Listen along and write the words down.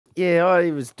Yeah,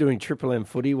 I was doing Triple M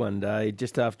footy one day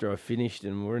just after I finished,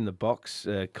 and we're in the box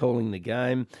calling the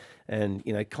game, and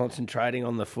concentrating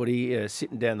on the footy,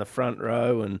 sitting down the front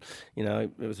row, and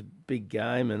it was a big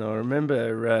game, and I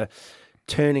remember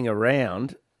turning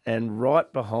around, and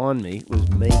right behind me was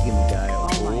Megan Gale.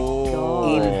 Oh my God.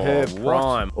 In her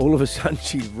prime. All of a sudden,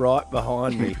 she's right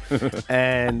behind me.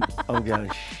 And I'm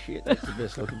going, shit, that's the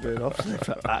best looking bird I've seen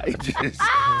for ages.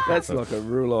 That's like a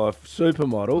real life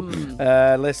supermodel.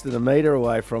 Less than a metre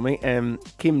away from me. And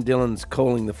Kim Dillon's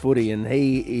calling the footy, and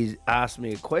he asked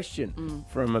me a question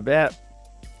from about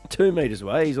 2 metres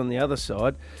away. He's on the other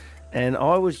side. And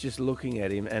I was just looking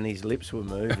at him, and his lips were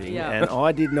moving, and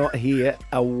I did not hear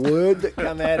a word that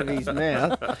come out of his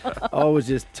mouth. I was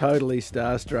just totally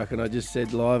starstruck, and I just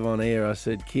said live on air, I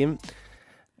said, Kim,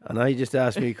 I know you just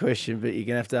asked me a question, but you're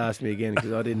going to have to ask me again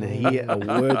because I didn't hear a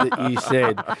word that you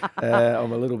said.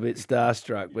 I'm a little bit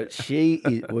starstruck, but she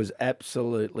was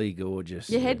absolutely gorgeous.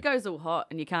 Your head goes all hot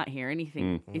and you can't hear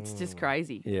anything. It's just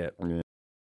crazy. Yeah.